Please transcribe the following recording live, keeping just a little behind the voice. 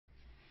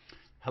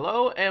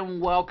Hello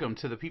and welcome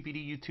to the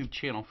PPD YouTube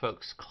channel,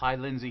 folks. Clyde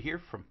Lindsay here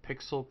from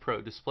Pixel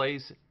Pro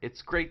Displays.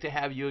 It's great to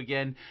have you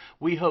again.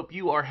 We hope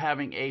you are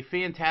having a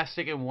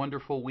fantastic and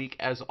wonderful week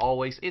as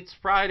always. It's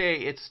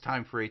Friday. It's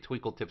time for a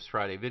Twinkle Tips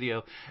Friday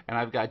video, and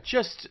I've got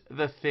just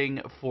the thing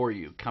for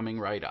you coming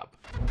right up.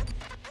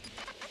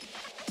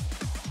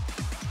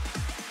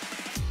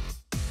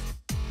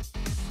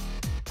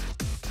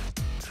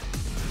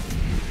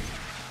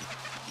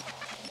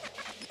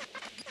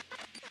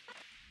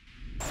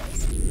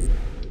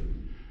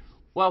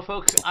 Well,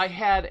 folks, I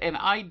had an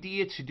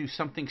idea to do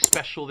something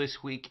special this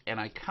week, and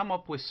I come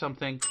up with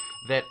something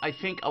that I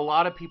think a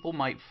lot of people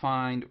might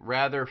find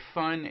rather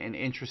fun and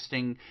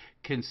interesting,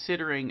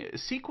 considering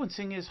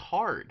sequencing is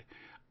hard.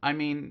 I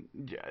mean,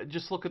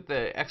 just look at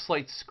the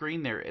xLights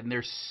screen there, and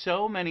there's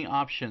so many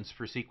options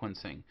for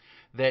sequencing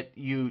that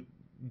you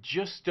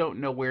just don't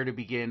know where to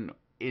begin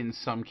in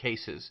some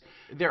cases.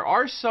 There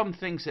are some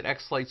things that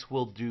xLights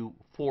will do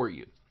for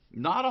you.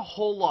 Not a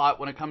whole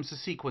lot when it comes to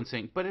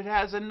sequencing, but it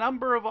has a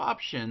number of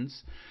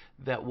options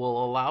that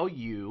will allow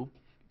you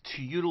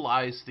to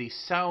utilize the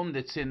sound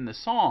that's in the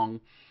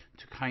song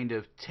to kind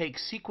of take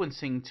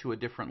sequencing to a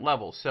different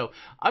level. So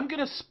I'm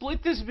going to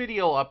split this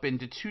video up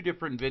into two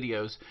different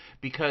videos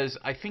because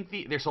I think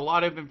there's a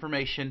lot of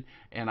information,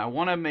 and I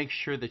want to make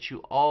sure that you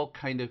all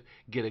kind of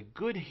get a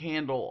good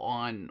handle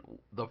on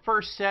the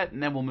first set,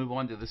 and then we'll move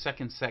on to the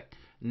second set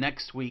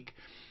next week,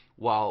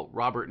 while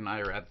Robert and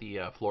I are at the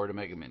Florida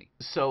Mega Mini.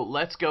 So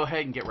let's go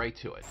ahead and get right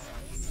to it.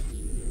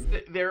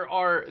 There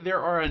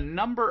are a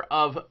number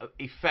of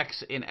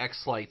effects in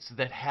xLights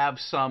that have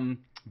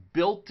some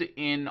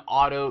built-in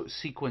auto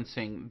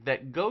sequencing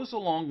that goes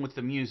along with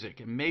the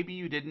music, and maybe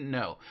you didn't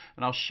know.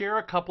 And I'll share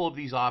a couple of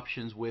these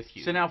options with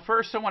you. So now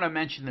first I want to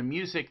mention the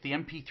music. The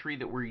MP3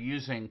 that we're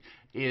using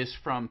is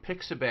from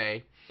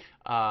Pixabay.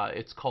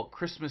 It's called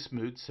Christmas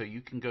Mood, so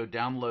you can go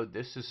download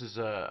this. This is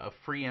a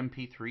free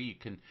MP3. You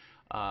can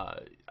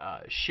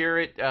share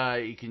it,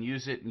 you can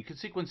use it, and you can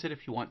sequence it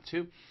if you want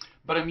to.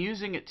 But I'm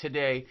using it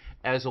today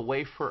as a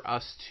way for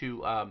us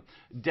to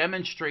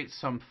demonstrate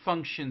some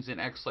functions in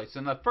xLights.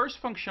 And the first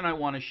function I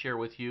want to share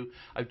with you,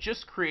 I've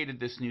just created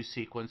this new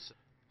sequence.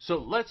 So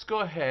let's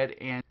go ahead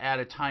and add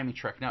a timing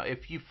track. Now,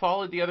 if you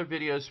followed the other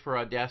videos for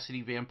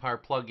Audacity Vampire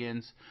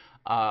plugins,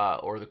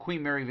 or the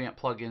Queen Mary Vamp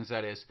plugins,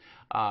 that is,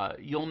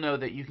 you'll know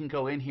that you can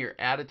go in here,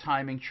 add a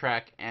timing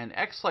track, and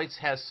xLights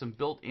has some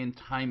built-in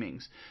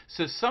timings.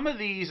 So some of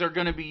these are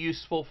going to be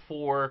useful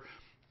for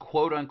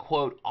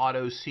quote-unquote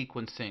auto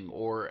sequencing,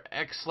 or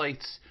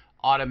xLights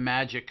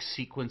automagic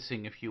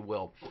sequencing, if you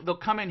will. They'll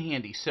come in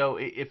handy. So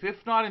if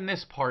not in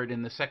this part,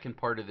 in the second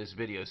part of this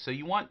video. So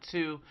you want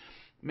to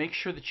make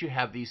sure that you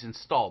have these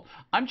installed.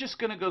 I'm just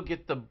going to go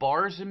get the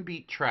bars and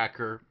beat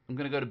tracker. I'm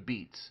going to go to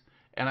beats,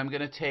 and I'm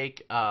going to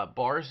take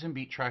bars and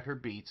beat tracker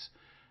beats,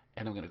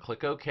 and I'm going to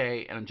click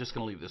OK, and I'm just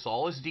going to leave this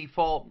all as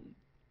default, and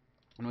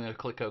I'm going to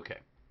click OK.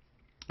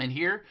 And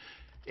here,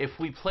 if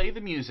we play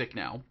the music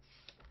now,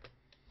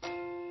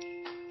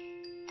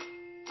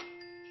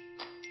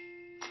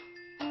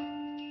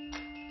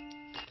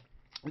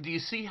 do you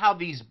see how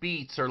these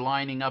beats are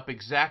lining up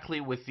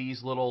exactly with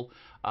these little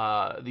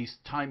these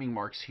timing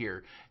marks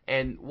here?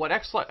 And what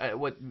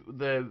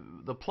the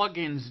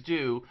plugins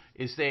do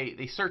is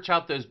they search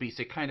out those beats.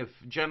 They kind of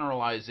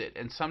generalize it,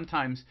 and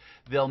sometimes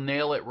they'll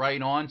nail it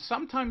right on.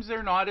 Sometimes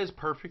they're not as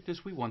perfect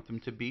as we want them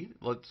to be.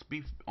 Let's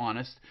be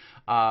honest.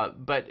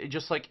 But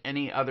just like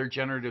any other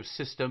generative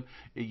system,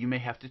 you may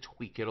have to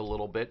tweak it a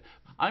little bit.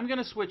 I'm going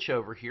to switch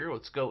over here.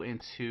 Let's go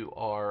into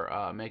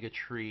our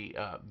Megatree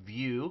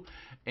view,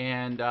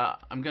 and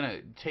I'm going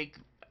to take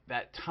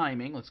that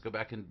timing. Let's go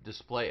back and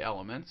display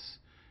elements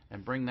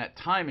and bring that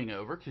timing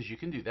over, because you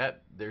can do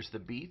that. There's the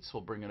beats.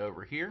 We'll bring it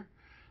over here,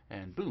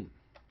 and boom.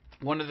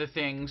 One of the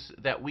things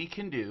that we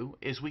can do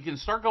is we can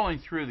start going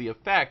through the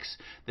effects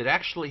that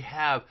actually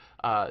have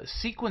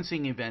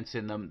sequencing events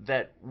in them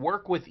that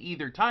work with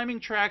either timing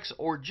tracks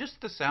or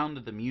just the sound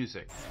of the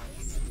music.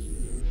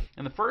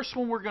 And the first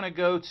one we're going to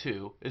go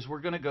to is we're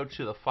going to go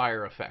to the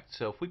fire effect.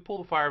 So if we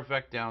pull the fire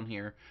effect down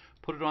here,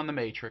 put it on the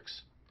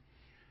matrix,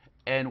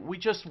 and we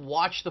just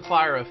watch the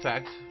fire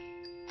effect,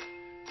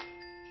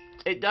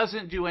 it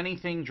doesn't do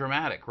anything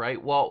dramatic,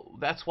 right? Well,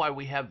 that's why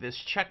we have this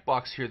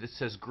checkbox here that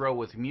says grow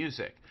with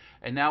music.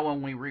 And now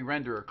when we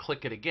re-render or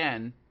click it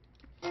again,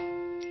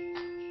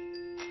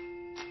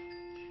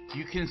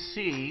 you can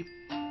see,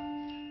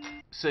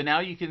 so now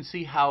you can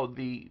see how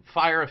the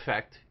fire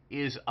effect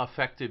is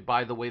affected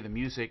by the way the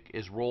music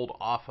is rolled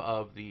off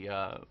of the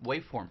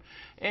waveform.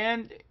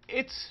 And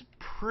it's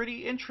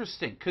pretty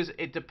interesting because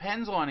it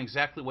depends on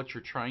exactly what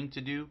you're trying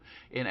to do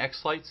in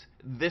xLights.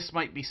 This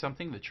might be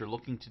something that you're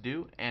looking to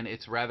do, and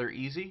it's rather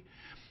easy.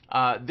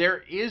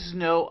 There is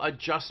no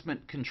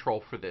adjustment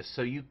control for this,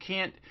 so you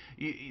can't,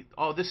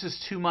 oh, this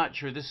is too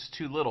much or this is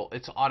too little.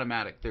 It's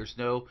automatic. There's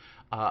no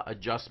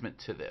adjustment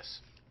to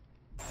this.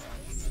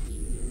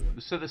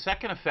 So the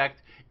second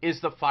effect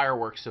is the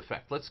fireworks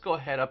effect. Let's go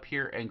ahead up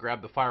here and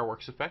grab the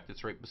fireworks effect.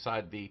 It's right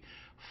beside the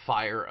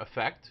fire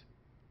effect.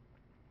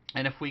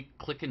 And if we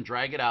click and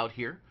drag it out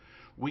here,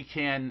 We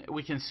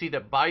can see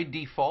that by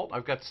default,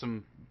 I've got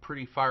some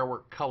pretty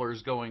firework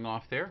colors going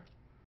off there.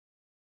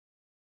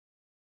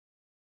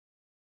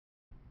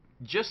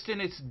 Just in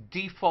its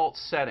default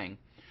setting,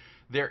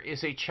 there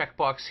is a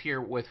checkbox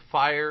here with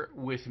Fire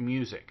with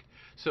Music.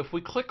 So if we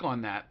click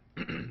on that,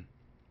 and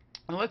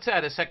let's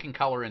add a second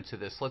color into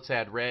this. Let's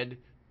add red.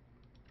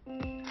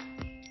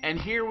 And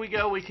here we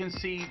go. We can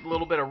see a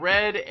little bit of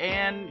red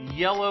and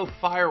yellow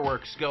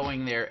fireworks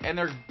going there, and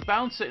they're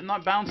bouncing,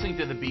 not bouncing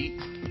to the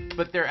beat,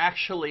 but they're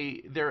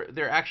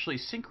actually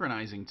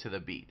synchronizing to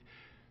the beat.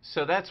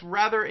 So that's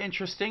rather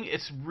interesting.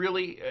 It's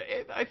really,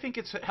 I think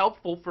it's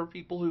helpful for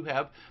people who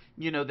have,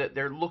 that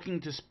they're looking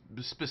to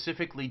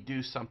specifically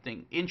do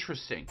something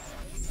interesting.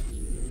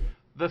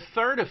 The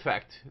third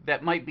effect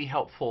that might be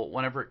helpful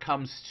whenever it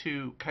comes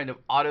to kind of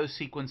auto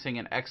sequencing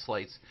and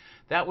xLights,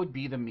 that would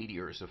be the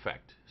Meteors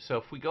Effect. So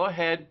if we go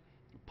ahead,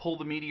 pull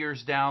the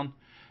meteors down,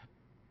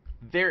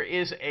 there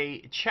is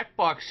a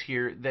checkbox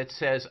here that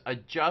says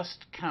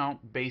adjust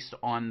count based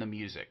on the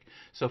music.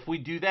 So if we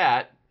do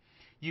that,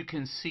 you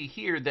can see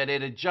here that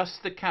it adjusts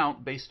the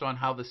count based on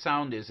how the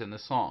sound is in the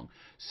song.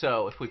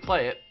 So if we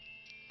play it,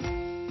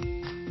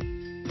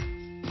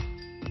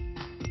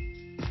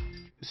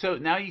 so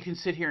now you can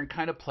sit here and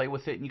kind of play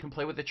with it, and you can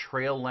play with the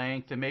trail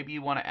length, and maybe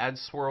you want to add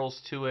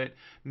swirls to it.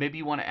 Maybe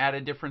you want to add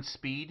a different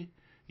speed.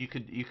 You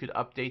could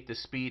update the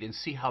speed and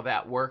see how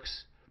that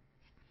works,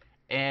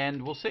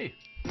 and we'll see.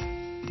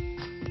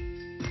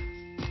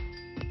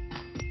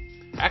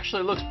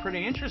 Actually, it looks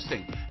pretty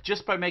interesting.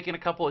 Just by making a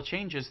couple of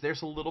changes,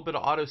 there's a little bit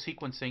of auto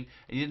sequencing,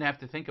 and you didn't have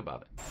to think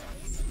about it.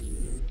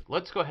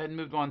 Let's go ahead and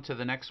move on to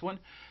the next one.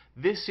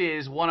 This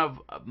is one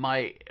of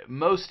my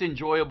most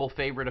enjoyable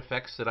favorite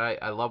effects that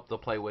I love to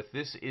play with.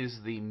 This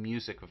is the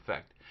music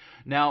effect.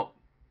 Now,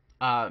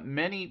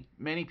 many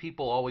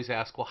people always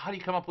ask, well, how do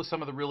you come up with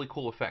some of the really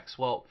cool effects?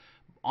 Well,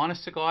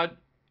 honest to God,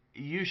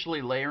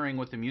 usually layering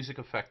with the music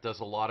effect does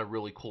a lot of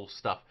really cool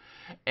stuff.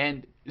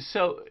 And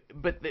so,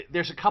 but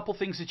there's a couple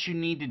things that you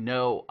need to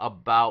know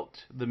about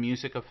the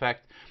music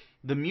effect.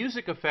 The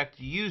music effect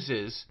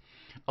uses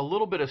a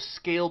little bit of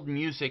scaled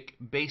music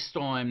based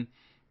on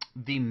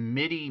the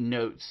MIDI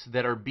notes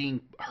that are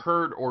being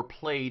heard or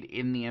played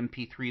in the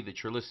MP3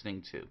 that you're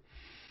listening to.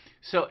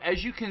 So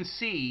as you can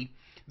see,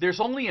 there's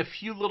only a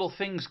few little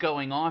things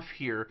going off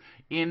here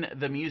in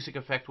the music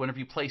effect whenever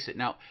you place it.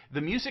 Now,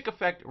 the music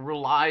effect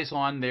relies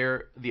on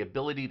the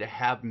ability to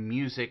have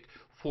music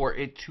for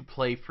it to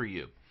play for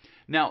you.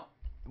 Now,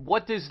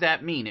 what does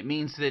that mean? It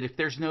means that if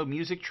there's no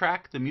music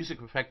track, the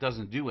music effect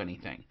doesn't do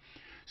anything.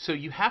 So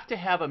you have to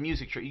have a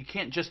music track. You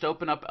can't just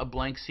open up a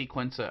blank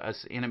sequence, an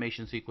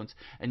animation sequence,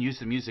 and use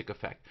the music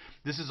effect.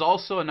 This is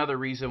also another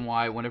reason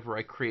why whenever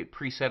I create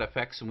preset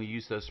effects, and we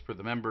use those for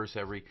the members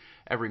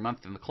every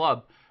month in the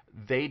club,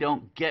 they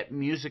don't get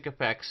music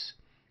effects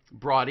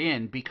brought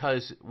in,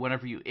 because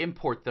whenever you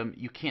import them,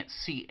 you can't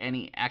see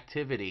any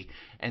activity,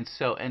 and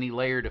so any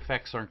layered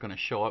effects aren't going to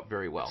show up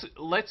very well. So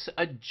let's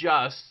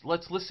adjust.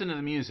 Let's listen to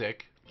the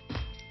music.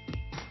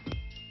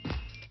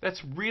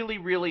 That's really,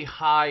 really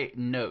high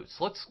notes.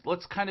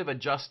 Let's kind of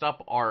adjust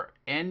up our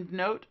end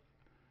note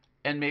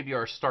and maybe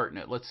our start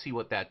note. Let's see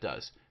what that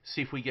does.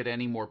 See if we get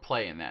any more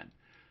play in that.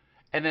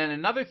 And then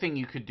another thing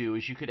you could do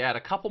is you could add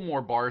a couple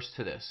more bars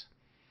to this.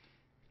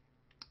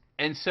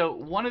 And so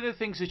one of the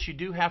things that you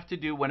do have to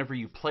do whenever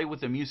you play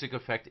with the music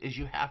effect is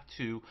you have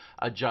to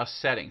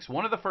adjust settings.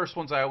 One of the first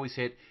ones I always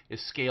hit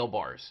is scale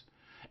bars.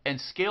 And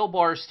scale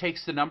bars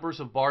takes the numbers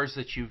of bars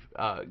that you've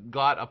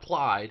got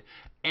applied,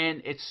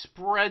 and it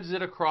spreads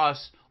it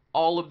across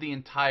all of the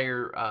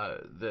entire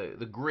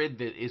the grid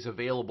that is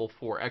available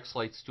for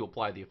xLights to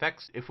apply the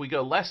effects. If we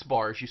go less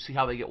bars, you see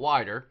how they get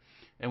wider,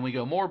 and we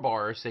go more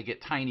bars, they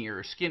get tinier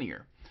or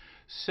skinnier.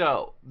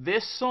 So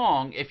this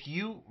song, if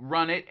you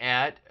run it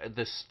at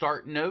the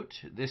start note,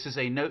 this is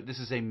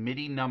a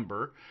MIDI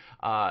number,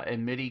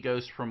 and MIDI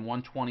goes from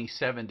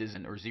 127 to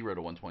 0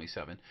 to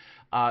 127.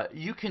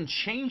 You can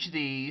change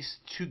these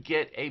to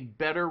get a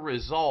better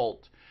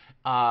result,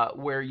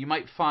 where you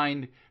might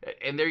find,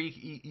 and there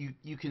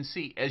you can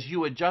see, as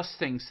you adjust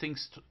things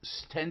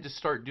tend to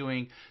start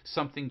doing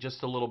something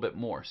just a little bit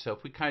more. So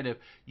if we kind of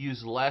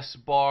use less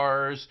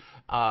bars,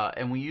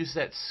 and we use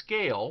that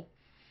scale,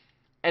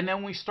 and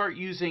then we start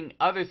using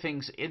other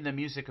things in the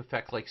music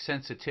effect like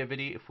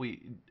sensitivity. If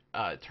we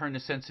turn the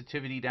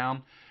sensitivity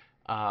down,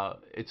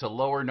 it's a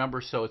lower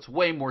number, so it's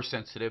way more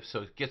sensitive,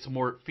 so it gets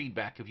more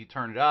feedback. If you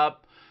turn it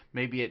up,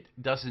 maybe it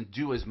doesn't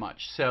do as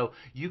much. So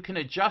you can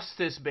adjust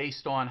this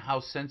based on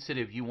how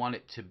sensitive you want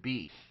it to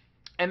be.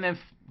 And then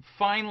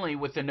finally,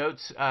 with the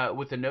notes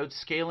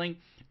scaling,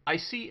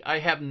 I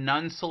have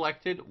none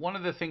selected. One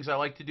of the things I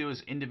like to do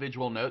is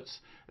individual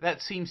notes.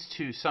 That seems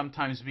to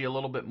sometimes be a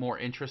little bit more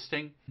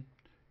interesting.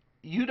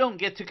 You don't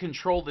get to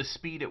control the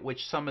speed at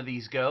which some of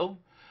these go,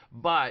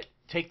 but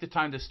take the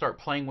time to start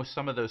playing with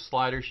some of those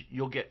sliders.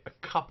 You'll get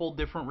a couple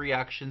different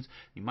reactions.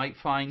 You might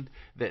find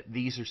that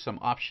these are some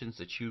options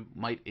that you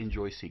might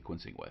enjoy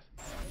sequencing with.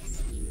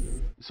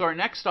 So our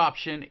next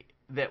option,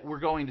 that we're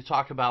going to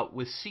talk about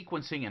with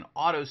sequencing and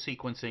auto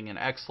sequencing and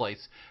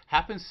xLights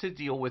happens to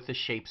deal with the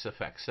shapes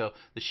effect. So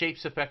the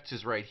shapes effect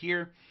is right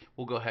here.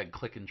 We'll go ahead and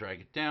click and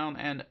drag it down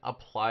and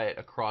apply it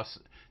across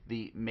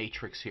the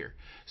matrix here.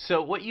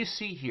 So what you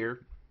see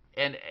here,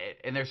 and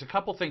there's a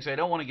couple things. I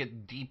don't want to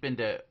get deep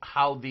into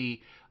how the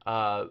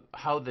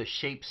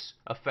shapes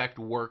effect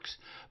works,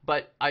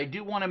 but I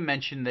do want to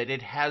mention that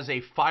it has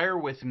a fire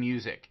with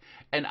music,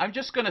 and I'm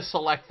just going to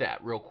select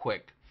that real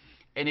quick.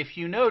 And if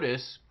you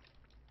notice,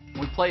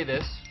 we play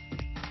this.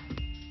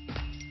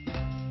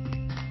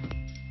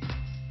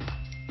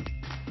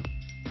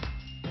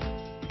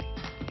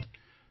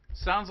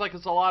 Sounds like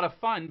it's a lot of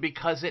fun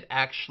because it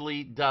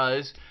actually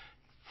does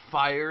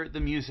fire the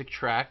music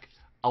track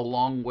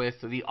along with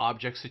the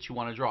objects that you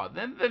want to draw.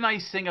 Then the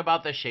nice thing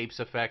about the shapes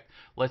effect,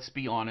 let's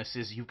be honest,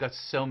 is you've got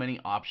so many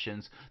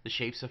options. The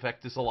shapes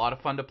effect is a lot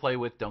of fun to play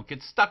with. Don't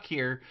get stuck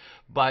here.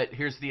 But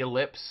here's the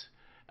ellipse.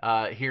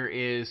 Here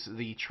is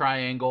the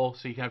triangle,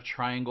 so you can have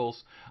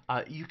triangles.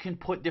 You can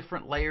put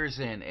different layers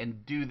in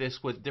and do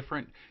this with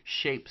different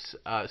shapes,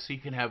 so you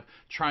can have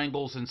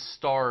triangles and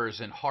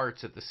stars and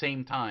hearts at the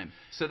same time.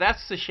 So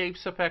that's the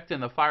shapes effect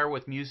and the fire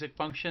with music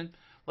function.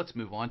 Let's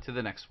move on to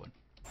the next one.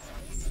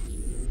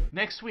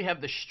 Next we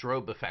have the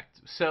strobe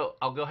effect. So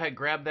I'll go ahead and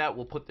grab that.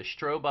 We'll put the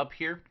strobe up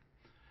here.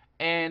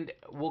 And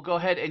we'll go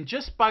ahead and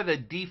just by the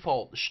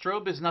default,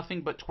 strobe is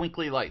nothing but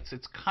twinkly lights.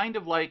 It's kind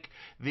of like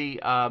the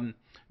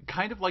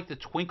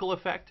twinkle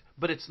effect,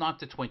 but it's not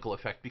the twinkle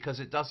effect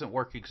because it doesn't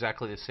work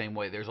exactly the same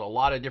way. There's a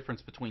lot of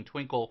difference between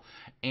twinkle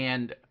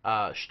and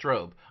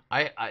strobe.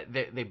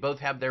 They both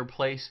have their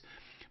place,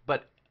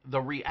 but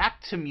the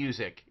react to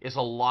music is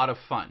a lot of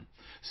fun.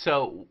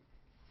 So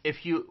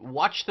if you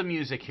watch the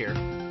music here,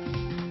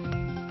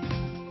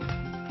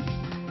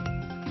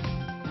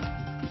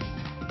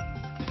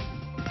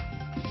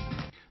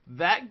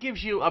 that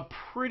gives you a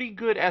pretty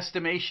good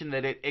estimation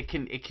that it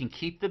can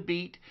keep the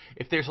beat.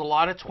 If there's a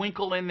lot of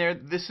twinkle in there,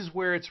 this is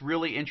where it's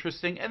really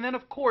interesting. And then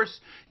of course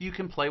you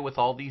can play with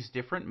all these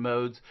different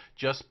modes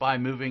just by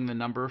moving the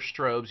number of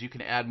strobes. You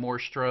can add more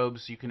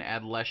strobes, you can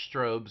add less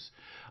strobes,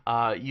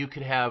 you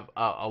could have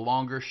a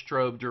longer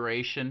strobe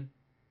duration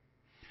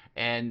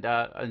and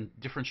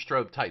different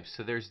strobe types.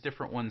 So there's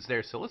different ones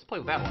there. So let's play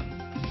with that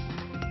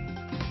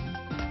one.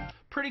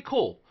 Pretty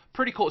cool.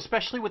 Pretty cool,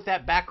 especially with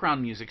that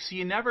background music. So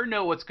you never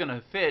know what's going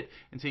to fit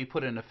until you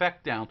put an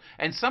effect down.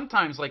 And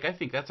sometimes, like, I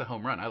think that's a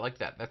home run. I like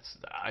that.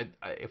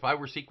 If I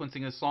were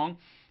sequencing this song,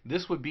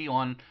 this would be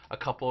on a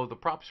couple of the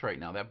props right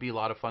now. That'd be a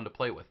lot of fun to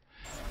play with.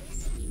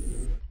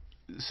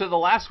 So the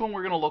last one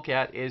we're going to look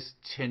at is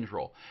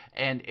Tendril.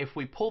 And if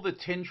we pull the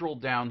Tendril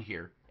down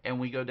here and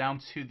we go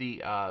down to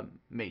the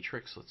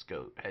matrix, let's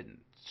go ahead and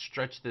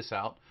stretch this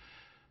out.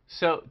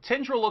 So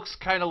Tendril looks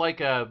kind of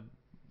like a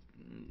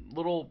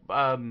little...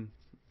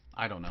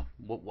 I don't know.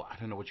 I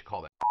don't know what you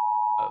call that.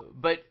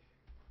 But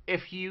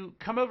if you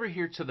come over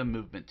here to the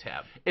movement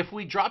tab, if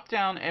we drop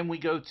down and we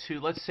go to,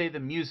 let's say, the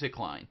music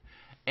line,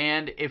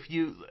 and if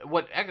you,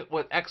 what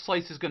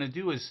xLights is going to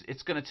do is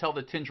it's going to tell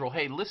the Tendril,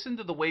 hey, listen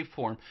to the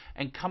waveform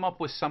and come up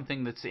with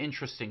something that's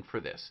interesting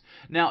for this.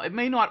 Now, it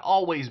may not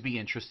always be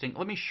interesting.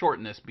 Let me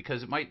shorten this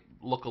because it might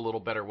look a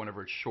little better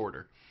whenever it's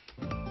shorter.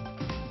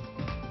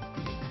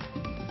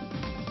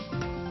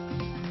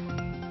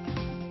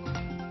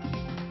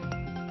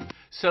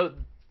 So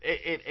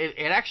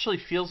it actually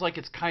feels like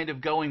it's kind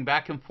of going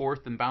back and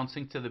forth and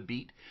bouncing to the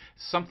beat.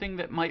 Something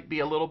that might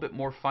be a little bit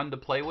more fun to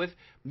play with.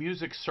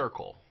 Music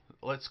circle.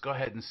 Let's go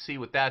ahead and see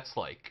what that's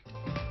like.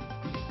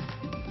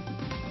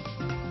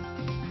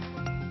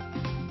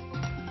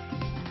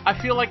 I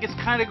feel like it's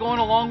kind of going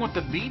along with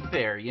the beat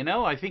there, you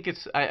know. I think it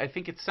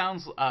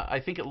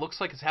looks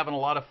like it's having a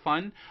lot of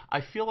fun.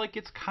 I feel like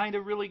it's kind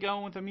of really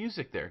going with the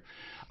music there.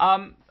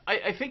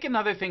 I think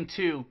another thing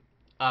too.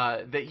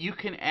 That you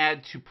can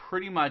add to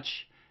pretty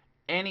much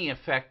any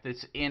effect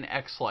that's in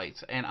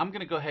xLights. And I'm going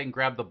to go ahead and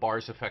grab the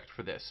bars effect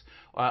for this.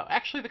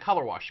 Actually, the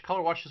color wash.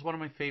 Color wash is one of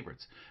my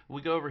favorites.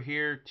 We go over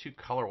here to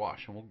color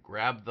wash, and we'll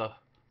grab the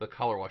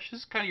color wash.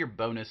 This is kind of your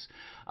bonus.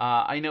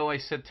 I know I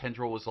said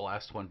Tendril was the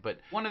last one, but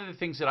one of the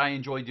things that I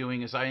enjoy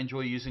doing is I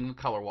enjoy using the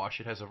color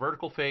wash. It has a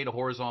vertical fade, a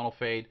horizontal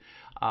fade,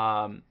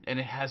 and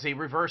it has a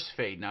reverse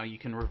fade. Now you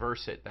can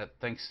reverse it. That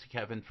thanks to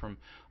Kevin from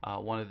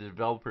one of the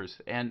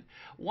developers. And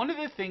one of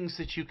the things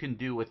that you can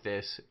do with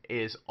this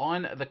is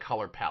on the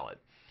color palette.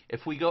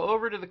 If we go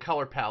over to the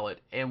color palette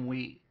and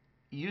we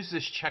use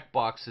this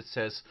checkbox that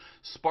says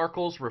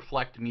sparkles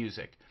reflect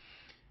music,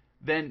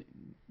 then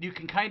you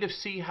can kind of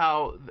see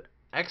how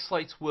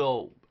xLights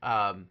will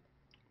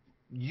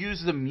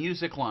use the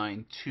music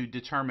line to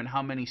determine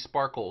how many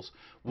sparkles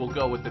will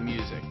go with the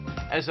music,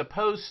 as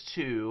opposed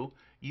to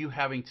you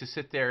having to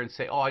sit there and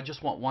say, oh, I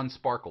just want one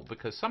sparkle,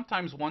 because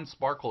sometimes one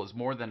sparkle is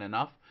more than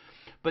enough.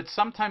 But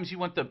sometimes you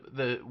want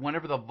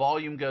whenever the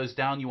volume goes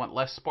down, you want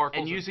less sparkles.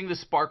 And using the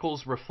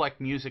sparkles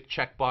reflect music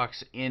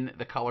checkbox in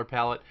the color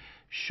palette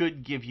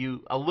should give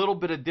you a little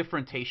bit of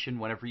differentiation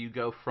whenever you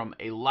go from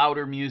a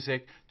louder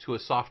music to a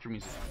softer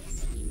music.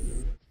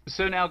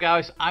 So now,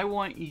 guys, I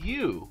want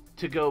you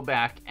to go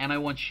back and I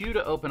want you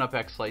to open up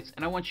xLights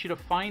and I want you to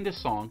find a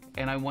song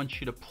and I want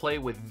you to play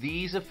with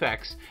these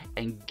effects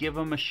and give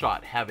them a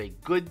shot. Have a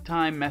good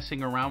time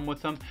messing around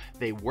with them.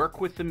 They work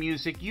with the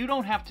music. You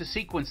don't have to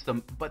sequence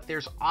them, but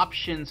there's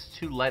options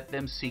to let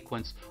them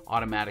sequence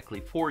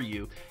automatically for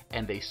you,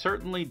 and they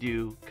certainly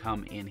do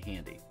come in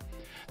handy.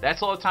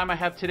 That's all the time I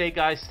have today,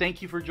 guys.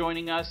 Thank you for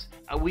joining us.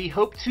 We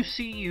hope to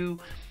see you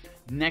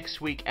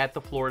next week at the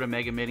Florida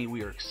Mega Mini.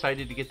 We are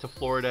excited to get to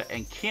Florida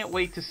and can't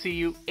wait to see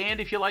you. And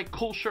if you like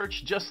cool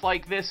shirts just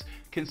like this,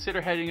 consider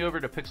heading over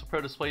to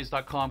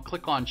pixelprodisplays.com,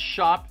 click on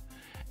shop,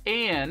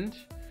 and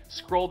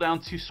scroll down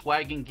to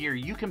swag and gear.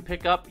 You can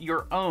pick up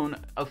your own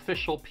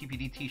official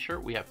PPD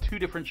t-shirt. We have two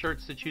different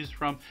shirts to choose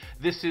from.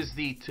 This is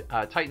the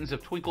Titans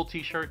of Twinkle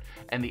t-shirt,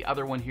 and the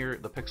other one here,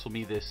 the Pixel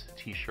Me This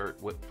t-shirt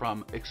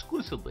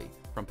exclusively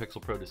from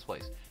Pixel Pro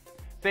Displays.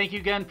 Thank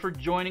you again for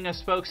joining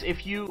us, folks.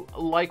 If you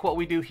like what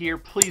we do here,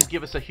 please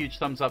give us a huge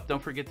thumbs up.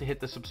 Don't forget to hit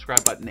the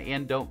subscribe button,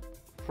 and don't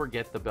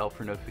forget the bell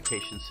for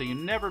notifications so you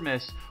never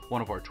miss one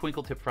of our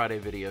Twinkle Tip Friday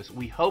videos.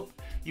 We hope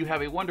you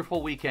have a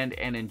wonderful weekend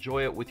and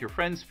enjoy it with your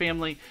friends,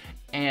 family,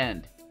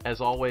 and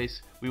as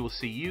always, we will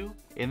see you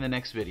in the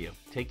next video.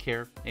 Take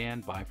care,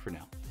 and bye for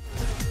now.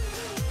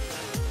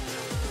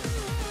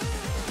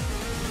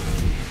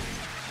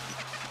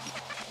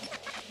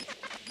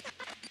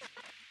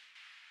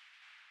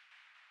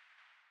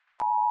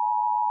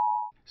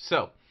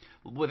 So,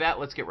 with that,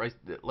 let's get right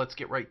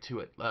to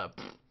it.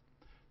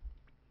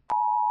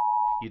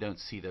 You don't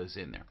see those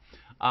in there,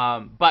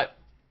 but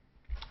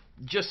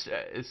just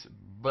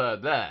blah,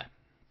 blah,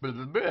 blah,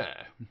 blah.